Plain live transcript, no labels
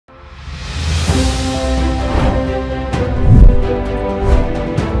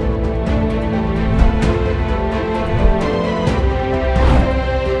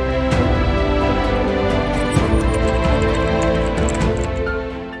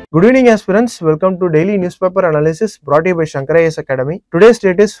Good evening aspirants, welcome to daily newspaper analysis brought to you by Shankar IAS Academy. Today's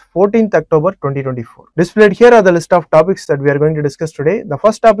date is 14th October 2024. Displayed here are the list of topics that we are going to discuss today. The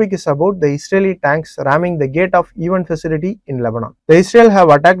first topic is about the Israeli tanks ramming the gate of UN facility in Lebanon. The Israel have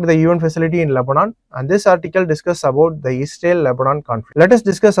attacked the UN facility in Lebanon, and this article discusses about the Israel-Lebanon conflict. Let us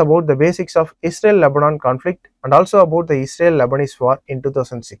discuss about the basics of Israel-Lebanon conflict and also about the Israel-Lebanese war in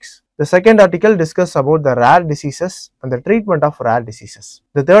 2006. The second article discusses about the rare diseases and the treatment of rare diseases.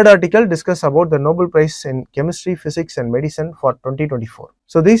 The third article discusses about the Nobel Prize in Chemistry, Physics and Medicine for 2024.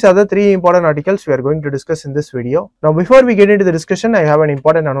 So these are the three important articles we are going to discuss in this video. Now before we get into the discussion, I have an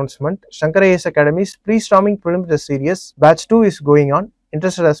important announcement. Shankar IAS Academy's pre-storming prelims test series batch 2 is going on.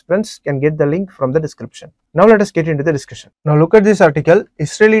 Interested aspirants can get the link from the description. Now let us get into the discussion. Now look at this article.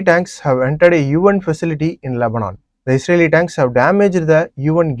 Israeli tanks have entered a UN facility in Lebanon. The Israeli tanks have damaged the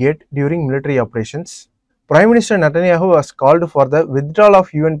UN gate during military operations. Prime Minister Netanyahu has called for the withdrawal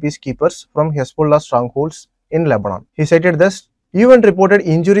of UN peacekeepers from Hezbollah strongholds in Lebanon. He cited this, UN reported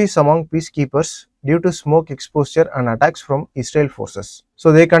injuries among peacekeepers due to smoke exposure and attacks from Israel forces.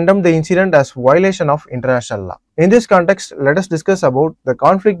 So they condemned the incident as violation of international law. In this context, let us discuss about the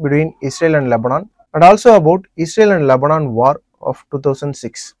conflict between Israel and Lebanon and also about Israel and Lebanon war of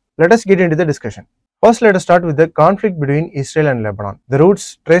 2006. Let us get into the discussion. First, let us start with the conflict between Israel and Lebanon. The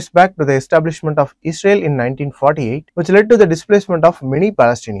roots trace back to the establishment of Israel in 1948, which led to the displacement of many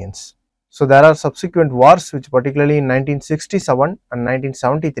Palestinians. So there are subsequent wars, which particularly in 1967 and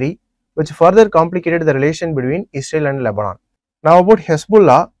 1973, which further complicated the relation between Israel and Lebanon. Now about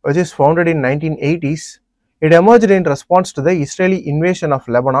Hezbollah, which is founded in 1980s, it emerged in response to the Israeli invasion of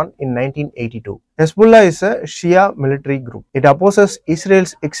Lebanon in 1982. Hezbollah is a Shia military group. It opposes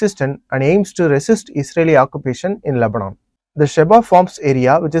Israel's existence and aims to resist Israeli occupation in Lebanon. The Sheba Farms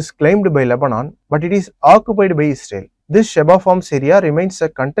area, which is claimed by Lebanon, but it is occupied by Israel. This Sheba Farms area remains a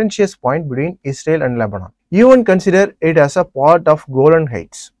contentious point between Israel and Lebanon. UN consider it as a part of Golan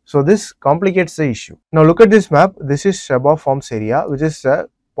Heights. So this complicates the issue. Now look at this map. This is Sheba Farms area, which is a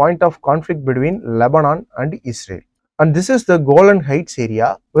point of conflict between Lebanon and Israel. And this is the Golan Heights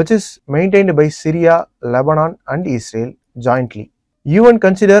area, which is maintained by Syria, Lebanon and Israel jointly. UN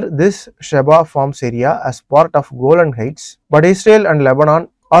consider this Sheba Farms area as part of Golan Heights, but Israel and Lebanon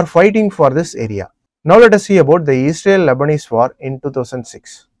are fighting for this area. Now let us see about the Israel-Lebanese war in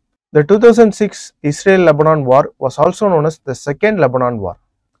 2006. The 2006 Israel-Lebanon war was also known as the Second Lebanon War.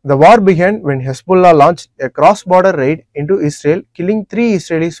 The war began when Hezbollah launched a cross-border raid into Israel, killing 3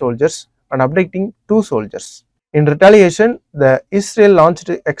 Israeli soldiers and abducting 2 soldiers. In retaliation, the Israel launched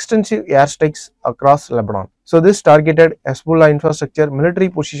extensive airstrikes across Lebanon. So this targeted Hezbollah infrastructure, military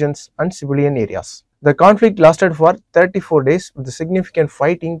positions and civilian areas. The conflict lasted for 34 days with significant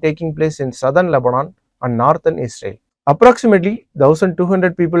fighting taking place in southern Lebanon and northern Israel. Approximately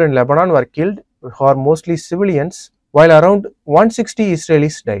 1,200 people in Lebanon were killed, who are mostly civilians, while around 160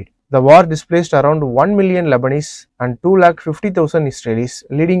 Israelis died. The war displaced around 1 million Lebanese and 250,000 Israelis,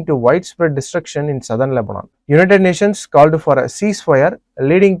 leading to widespread destruction in southern Lebanon. United Nations called for a ceasefire,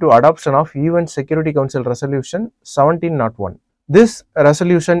 leading to adoption of UN Security Council Resolution 1701. This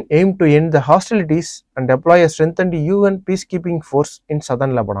resolution aimed to end the hostilities and deploy a strengthened UN peacekeeping force in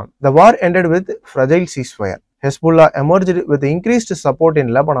southern Lebanon. The war ended with fragile ceasefire. Hezbollah emerged with increased support in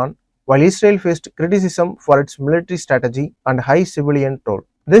Lebanon, while Israel faced criticism for its military strategy and high civilian toll.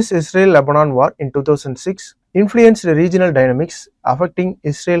 This Israel-Lebanon war in 2006 influenced regional dynamics affecting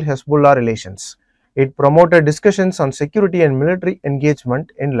Israel-Hezbollah relations. It promoted discussions on security and military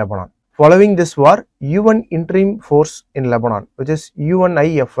engagement in Lebanon. Following this war, UN Interim Force in Lebanon, which is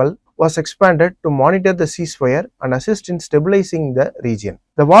UNIFL, was expanded to monitor the ceasefire and assist in stabilizing the region.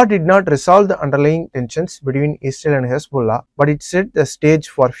 The war did not resolve the underlying tensions between Israel and Hezbollah, but it set the stage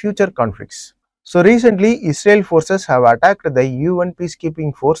for future conflicts. So recently, Israel forces have attacked the UN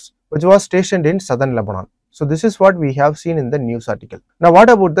peacekeeping force, which was stationed in southern Lebanon. So this is what we have seen in the news article. Now what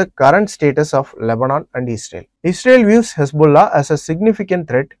about the current status of Lebanon and Israel? Israel views Hezbollah as a significant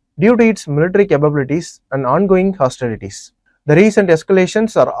threat due to its military capabilities and ongoing hostilities. The recent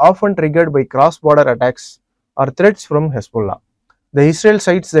escalations are often triggered by cross-border attacks or threats from Hezbollah. The Israel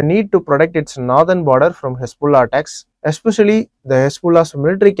cites the need to protect its northern border from Hezbollah attacks, especially the Hezbollah's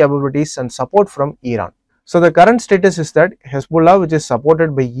military capabilities and support from Iran. So the current status is that Hezbollah, which is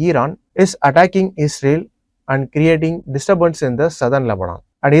supported by Iran, is attacking Israel and creating disturbance in the southern Lebanon.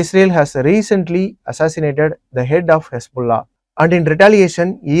 And Israel has recently assassinated the head of Hezbollah. And in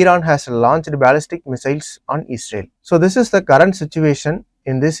retaliation, Iran has launched ballistic missiles on Israel. So this is the current situation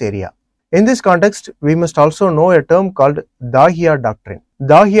in this area. In this context, we must also know a term called Dahiya Doctrine.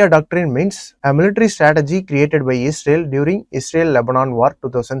 Dahia Doctrine means a military strategy created by Israel during Israel-Lebanon War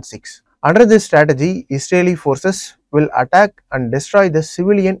 2006. Under this strategy, Israeli forces will attack and destroy the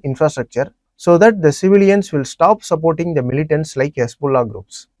civilian infrastructure so that the civilians will stop supporting the militants like Hezbollah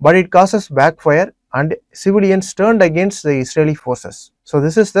groups. But it causes backfire and civilians turned against the Israeli forces. So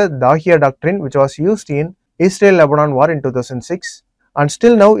this is the Dahia Doctrine which was used in Israel-Lebanon War in 2006, and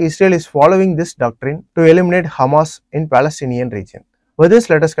still now Israel is following this doctrine to eliminate Hamas in Palestinian region. With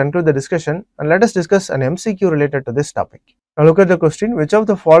this, let us conclude the discussion and let us discuss an MCQ related to this topic. Now look at the question, which of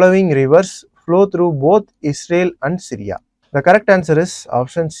the following rivers flow through both Israel and Syria? The correct answer is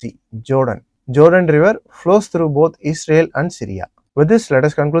option C, Jordan. Jordan River flows through both Israel and Syria. With this, let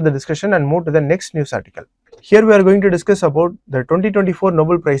us conclude the discussion and move to the next news article. Here we are going to discuss about the 2024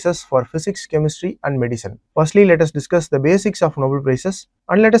 Nobel Prizes for Physics, Chemistry and Medicine. Firstly, let us discuss the basics of Nobel Prizes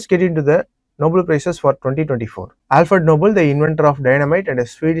and let us get into the Nobel Prizes for 2024. Alfred Nobel, the inventor of dynamite and a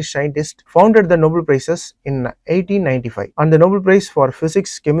Swedish scientist, founded the Nobel Prizes in 1895, and the Nobel Prize for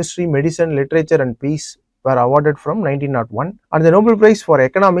Physics, Chemistry, Medicine, Literature and Peace were awarded from 1901, and the Nobel Prize for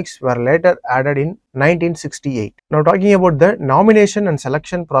Economics were later added in 1968. Now talking about the nomination and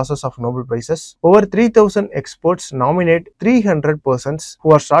selection process of Nobel Prizes, over 3000 experts nominate 300 persons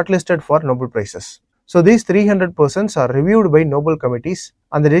who are shortlisted for Nobel Prizes. So these 300 persons are reviewed by Nobel committees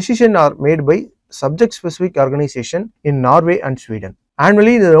and the decisions are made by subject-specific organization in Norway and Sweden.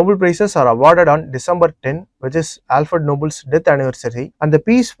 Annually, the Nobel Prizes are awarded on December 10, which is Alfred Nobel's death anniversary, and the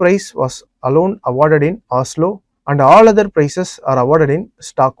Peace Prize was alone awarded in Oslo and all other prizes are awarded in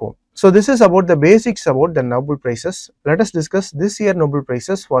Stockholm. So this is about the basics about the Nobel Prizes. Let us discuss this year Nobel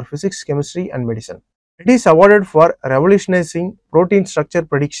Prizes for Physics, Chemistry and Medicine. It is awarded for revolutionizing protein structure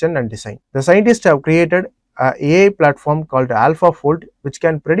prediction and design. The scientists have created an AI platform called AlphaFold which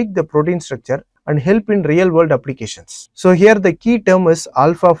can predict the protein structure and help in real-world applications. So here the key term is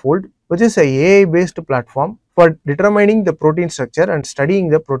AlphaFold, which is a AI-based platform for determining the protein structure and studying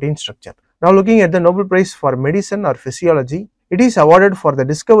the protein structure. Now looking at the Nobel Prize for Medicine or Physiology, it is awarded for the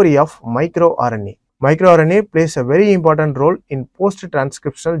discovery of MicroRNA. MicroRNA plays a very important role in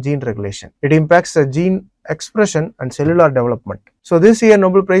post-transcriptional gene regulation. It impacts the gene expression and cellular development. So this year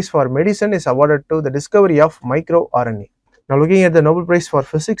Nobel Prize for Medicine is awarded to the discovery of MicroRNA. Now looking at the Nobel Prize for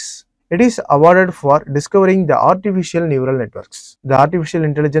Physics, it is awarded for discovering the artificial neural networks. The artificial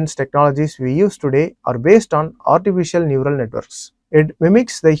intelligence technologies we use today are based on artificial neural networks. It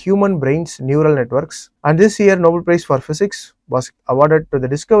mimics the human brain's neural networks, and this year Nobel Prize for Physics was awarded to the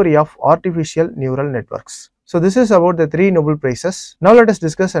discovery of artificial neural networks. So this is about the 3 Nobel Prizes. Now let us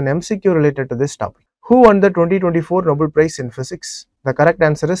discuss an MCQ related to this topic. Who won the 2024 Nobel Prize in Physics? The correct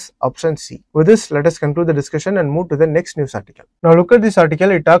answer is option C. With this, let us conclude the discussion and move to the next news article. Now look at this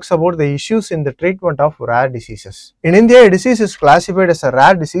article. It talks about the issues in the treatment of rare diseases. In India, a disease is classified as a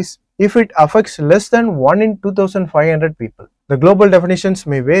rare disease if it affects less than 1 in 2,500 people. The global definitions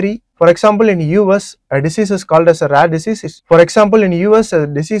may vary. For example, in US, a disease is called as a rare disease. A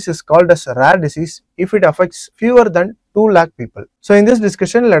disease is called as a rare disease if it affects fewer than 2 lakh people. So in this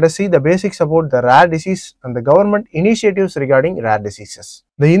discussion, let us see the basics about the rare disease and the government initiatives regarding rare diseases.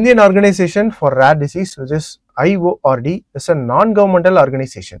 The Indian Organization for Rare Disease, which is IORD, is a non-governmental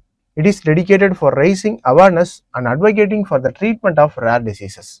organization. It is dedicated for raising awareness and advocating for the treatment of rare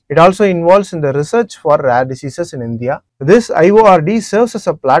diseases. It also involves in the research for rare diseases in India. This IORD serves as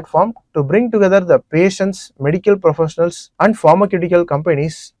a platform to bring together the patients, medical professionals and pharmaceutical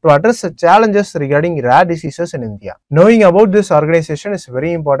companies to address the challenges regarding rare diseases in India. Knowing about this organization is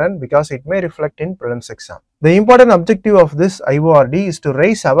very important because it may reflect in prelims exam. The important objective of this IORD is to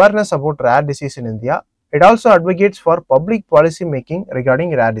raise awareness about rare disease in India. It also advocates for public policy making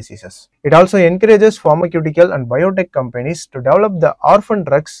regarding rare diseases. It also encourages pharmaceutical and biotech companies to develop the orphan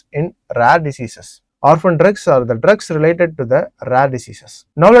drugs in rare diseases. Orphan drugs are the drugs related to the rare diseases.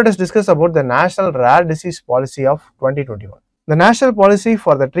 Now let us discuss about the National Rare Disease Policy of 2021. The National Policy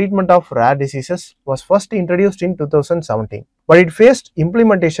for the Treatment of Rare Diseases was first introduced in 2017, but it faced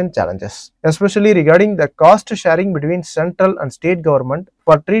implementation challenges, especially regarding the cost sharing between central and state government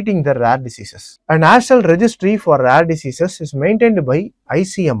for treating the rare diseases. A National Registry for Rare Diseases is maintained by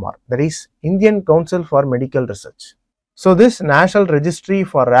ICMR, that is Indian Council for Medical Research. So this National Registry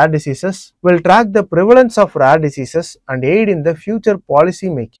for Rare Diseases will track the prevalence of rare diseases and aid in the future policy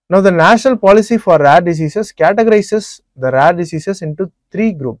making. Now the National Policy for Rare Diseases categorizes the rare diseases into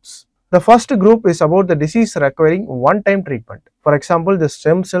 3 groups. The first group is about the disease requiring one-time treatment. For example, the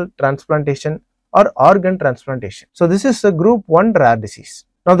stem cell transplantation or organ transplantation. So this is the group 1 rare disease.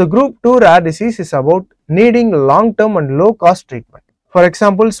 Now the group 2 rare disease is about needing long-term and low-cost treatment. For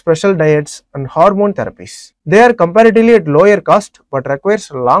example, special diets and hormone therapies. They are comparatively at lower cost but requires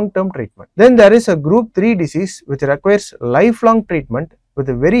long-term treatment. Then there is a group 3 disease which requires lifelong treatment with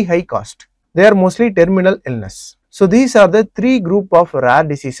a very high cost. They are mostly terminal illness. So these are the 3 group of rare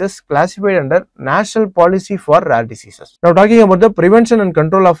diseases classified under National Policy for Rare Diseases. Now talking about the prevention and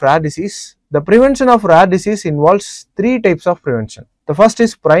control of rare disease. The prevention of rare disease involves 3 types of prevention. The first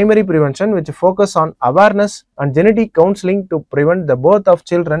is primary prevention, which focus on awareness and genetic counseling to prevent the birth of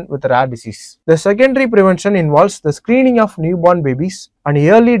children with rare disease. The secondary prevention involves the screening of newborn babies and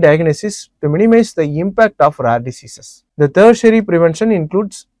early diagnosis to minimize the impact of rare diseases. The tertiary prevention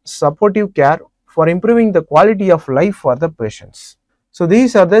includes supportive care for improving the quality of life for the patients. So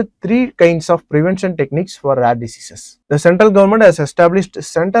these are the 3 kinds of prevention techniques for rare diseases. The central government has established a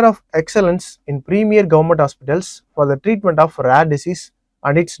Center of Excellence in premier government hospitals for the treatment of rare disease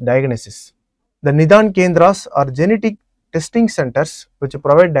and its diagnosis. The Nidan Kendras are genetic testing centers which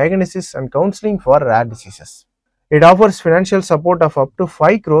provide diagnosis and counseling for rare diseases. It offers financial support of up to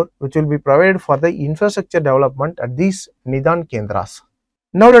 5 crore which will be provided for the infrastructure development at these Nidan Kendras.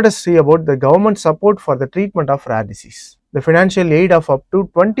 Now let us see about the government support for the treatment of rare disease. The financial aid of up to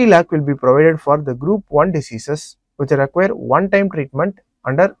 20 lakh will be provided for the group 1 diseases which require one-time treatment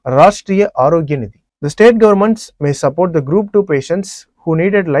under Rashtriya Arogya Nidhi. The state governments may support the group 2 patients who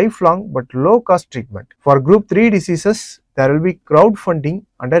needed lifelong but low-cost treatment. For group 3 diseases, there will be crowdfunding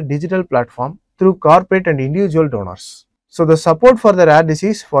under digital platform through corporate and individual donors. So the support for the rare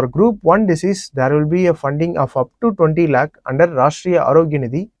disease, for group 1 disease, there will be a funding of up to 20 lakh under Rashtriya Arogya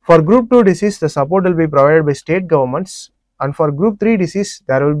Nidhi. For group 2 disease, the support will be provided by state governments, and for group 3 disease,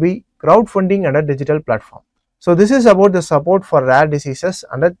 there will be crowdfunding under digital platform. So this is about the support for rare diseases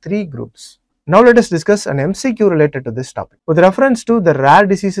under 3 groups. Now let us discuss an MCQ related to this topic. With reference to the rare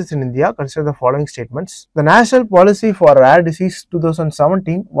diseases in India, consider the following statements. The National Policy for Rare Disease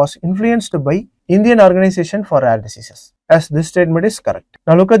 2017 was influenced by Indian Organization for Rare Diseases. As this statement is correct.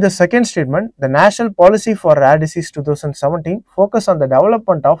 Now look at the second statement. The National Policy for Rare Disease 2017 focus on the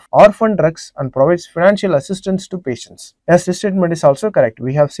development of orphan drugs and provides financial assistance to patients. As this statement is also correct.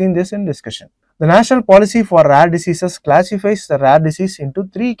 We have seen this in discussion. The National Policy for Rare Diseases classifies the rare disease into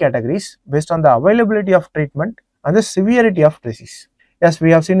 3 categories based on the availability of treatment and the severity of disease. As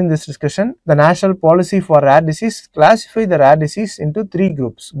we have seen in this discussion, the National Policy for Rare Disease classifies the rare disease into 3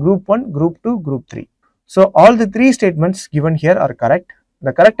 groups, Group 1, Group 2, Group 3. So all the 3 statements given here are correct.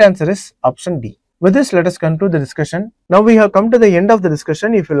 The correct answer is option D. With this, let us conclude the discussion. Now we have come to the end of the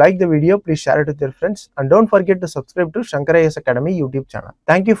discussion. If you like the video, please share it with your friends and don't forget to subscribe to Shankar IAS Academy YouTube channel.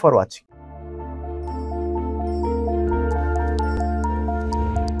 Thank you for watching.